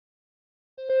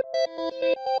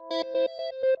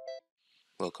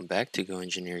Welcome back to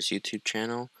GoEngineer's YouTube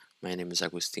channel. My name is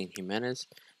Agustin Jimenez.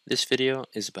 This video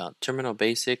is about terminal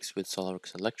basics with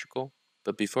SOLIDWORKS Electrical.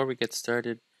 But before we get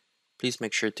started, please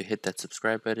make sure to hit that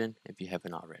subscribe button if you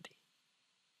haven't already.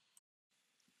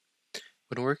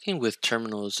 When working with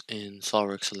terminals in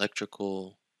SOLIDWORKS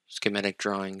Electrical schematic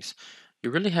drawings, you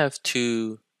really have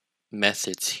two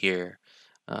methods here.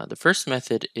 The first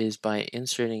method is by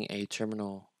inserting a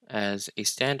terminal as a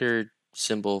standard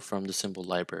symbol from the symbol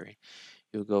library.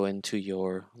 You'll go into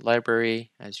your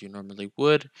library as you normally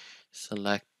would,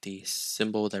 select the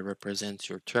symbol that represents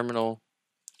your terminal,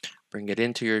 bring it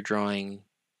into your drawing,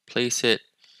 place it,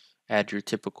 add your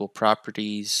typical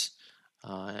properties,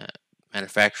 uh,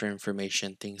 manufacturer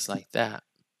information, things like that.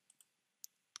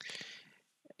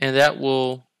 And that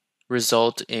will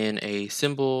result in a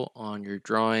symbol on your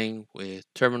drawing with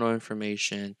terminal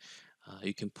information.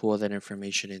 You can pull that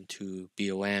information into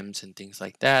BOMs and things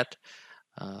like that,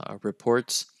 or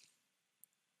reports.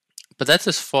 But that's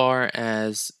as far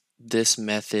as this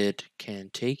method can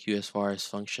take you as far as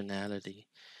functionality.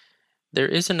 There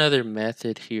is another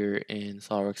method here in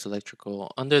SOLIDWORKS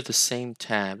Electrical. Under the same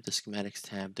tab, the schematics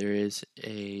tab, there is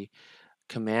a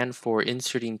command for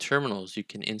inserting terminals. You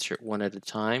can insert one at a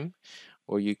time,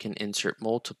 or you can insert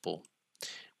multiple.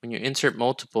 When you insert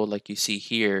multiple, like you see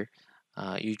here,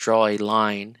 you draw a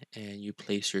line and you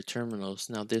place your terminals.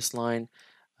 Now this line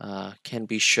can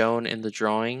be shown in the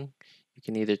drawing. You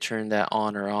can either turn that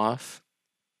on or off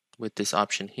with this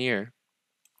option here.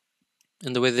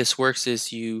 And the way this works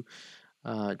is you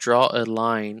draw a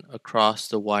line across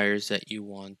the wires that you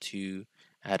want to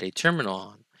add a terminal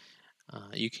on.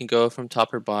 You can go from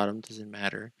top or bottom, doesn't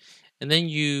matter. And then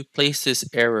you place this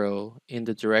arrow in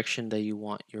the direction that you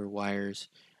want your wires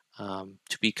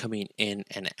to be coming in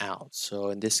and out. So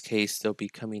in this case, they'll be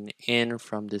coming in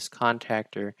from this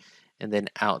contactor and then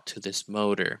out to this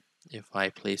motor if I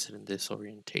place it in this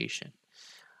orientation.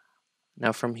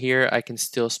 Now from here, I can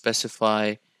still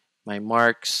specify my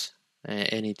marks,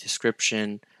 any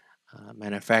description,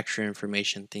 manufacturer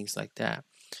information, things like that.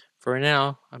 For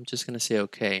now, I'm just going to say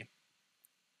OK.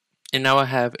 And now I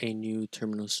have a new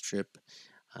terminal strip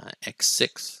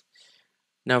X6.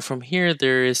 Now from here,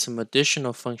 there is some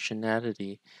additional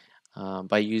functionality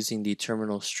by using the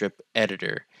terminal strip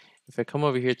editor. If I come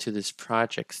over here to this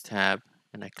projects tab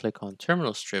and I click on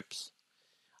terminal strips,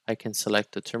 I can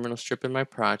select the terminal strip in my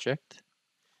project,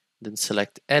 then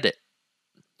select edit.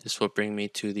 This will bring me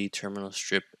to the terminal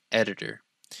strip editor.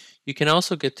 You can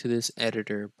also get to this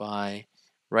editor by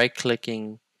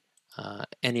right-clicking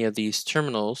any of these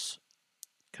terminals,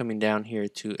 coming down here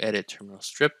to edit terminal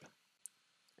strip,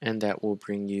 and that will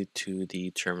bring you to the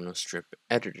terminal strip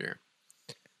editor.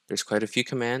 There's quite a few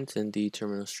commands in the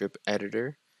terminal strip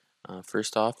editor.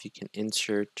 First off, you can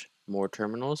insert more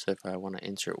terminals. If I want to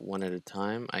insert one at a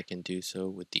time, I can do so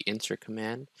with the insert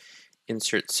command.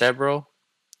 Insert several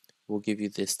will give you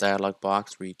this dialog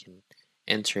box where you can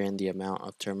enter in the amount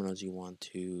of terminals you want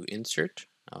to insert.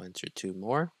 I'll insert 2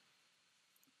 more.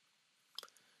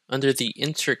 Under the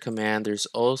insert command, there's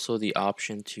also the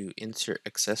option to insert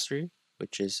accessory,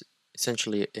 which is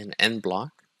essentially an end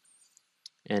block,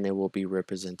 and it will be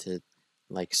represented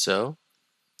like so.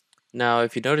 Now,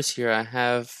 if you notice here, I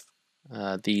have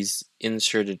these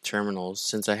inserted terminals.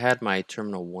 Since I had my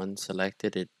terminal 1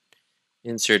 selected, it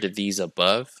inserted these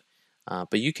above,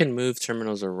 but you can move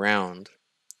terminals around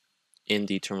in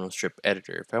the terminal strip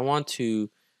editor. If I want to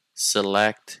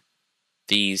select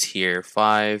these here,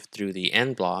 5 through the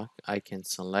end block, I can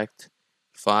select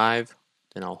 5,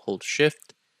 then I'll hold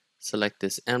shift, select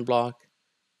this end block,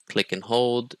 click and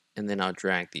hold, and then I'll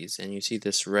drag these. And you see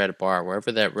this red bar.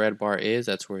 Wherever that red bar is,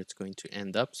 that's where it's going to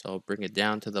end up. So I'll bring it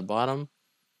down to the bottom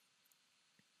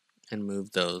and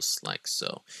move those like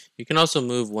so. You can also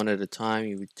move one at a time.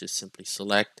 You would just simply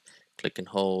select, click and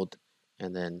hold,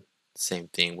 and then same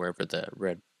thing wherever the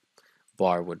red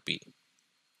bar would be.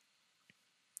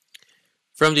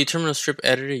 From the terminal strip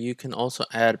editor, you can also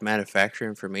add manufacturer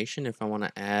information. If I want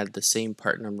to add the same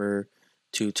part number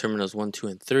to terminals 1, 2,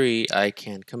 and 3, I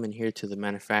can come in here to the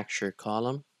manufacturer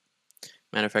column,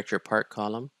 manufacturer part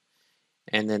column,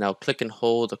 and then I'll click and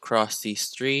hold across these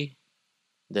 3,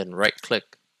 then right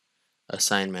click,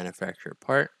 assign manufacturer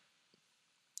part,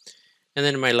 and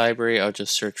then in my library I'll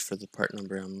just search for the part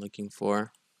number I'm looking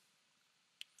for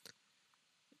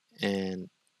and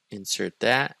insert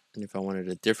that. And if I wanted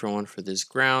a different one for this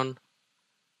ground,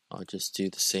 I'll just do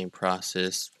the same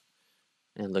process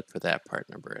and look for that part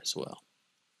number as well.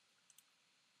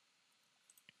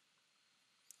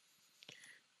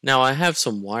 Now I have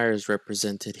some wires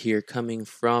represented here coming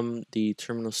from the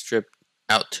terminal strip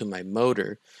out to my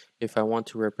motor. If I want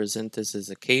to represent this as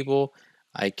a cable,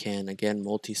 I can again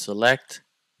multi-select,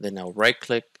 then I'll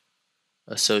right-click,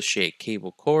 associate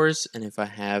cable cores, and if I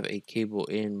have a cable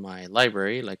in my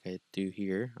library, like I do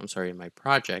here, in my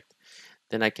project,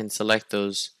 then I can select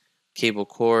those cable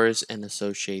cores and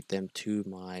associate them to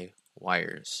my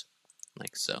wires,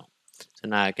 like so. So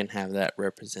now I can have that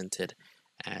represented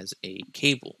as a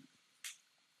cable.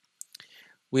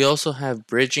 We also have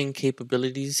bridging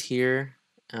capabilities here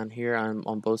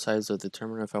on both sides of the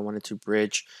terminal. If I wanted to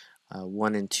bridge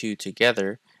 1 and 2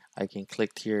 together, I can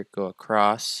click here, go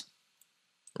across,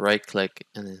 right click,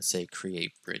 and then say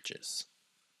create bridges.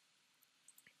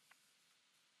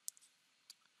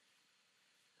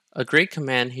 A great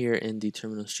command here in the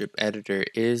terminal strip editor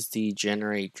is the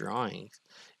generate drawings.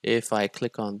 If I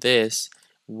click on this,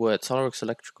 what SOLIDWORKS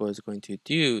Electrical is going to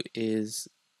do is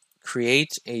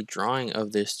create a drawing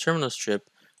of this terminal strip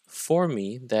for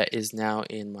me that is now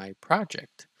in my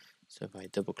project. So if I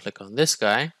double click on this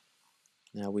guy,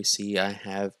 now we see I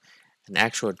have an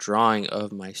actual drawing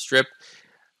of my strip.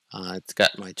 It's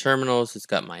got my terminals, it's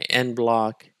got my end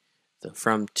block, the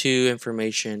from to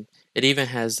information. It even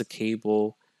has the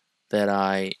cable that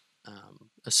I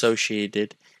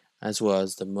associated, as well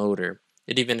as the motor.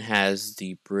 It even has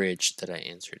the bridge that I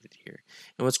inserted here.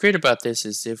 And what's great about this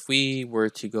is if we were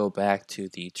to go back to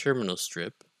the terminal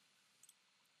strip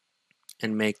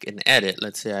and make an edit,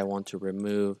 let's say I want to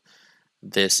remove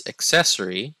this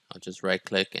accessory, I'll just right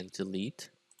click and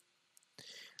delete.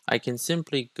 I can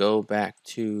simply go back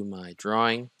to my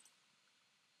drawing,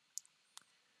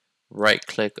 right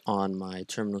click on my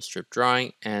terminal strip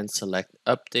drawing and select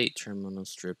update terminal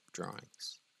strip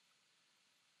drawings.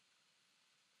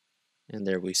 And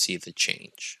there we see the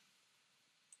change.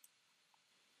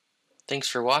 Thanks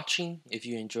for watching. If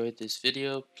you enjoyed this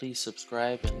video, please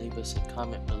subscribe and leave us a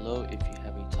comment below if you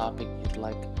have a topic you'd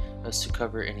like us to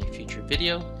cover in a future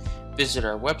video. Visit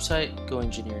our website,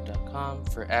 goengineer.com,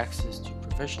 for access to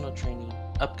professional training,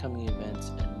 upcoming events,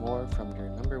 and more from your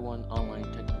 #1 online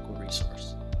technical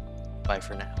resource. Bye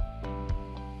for now.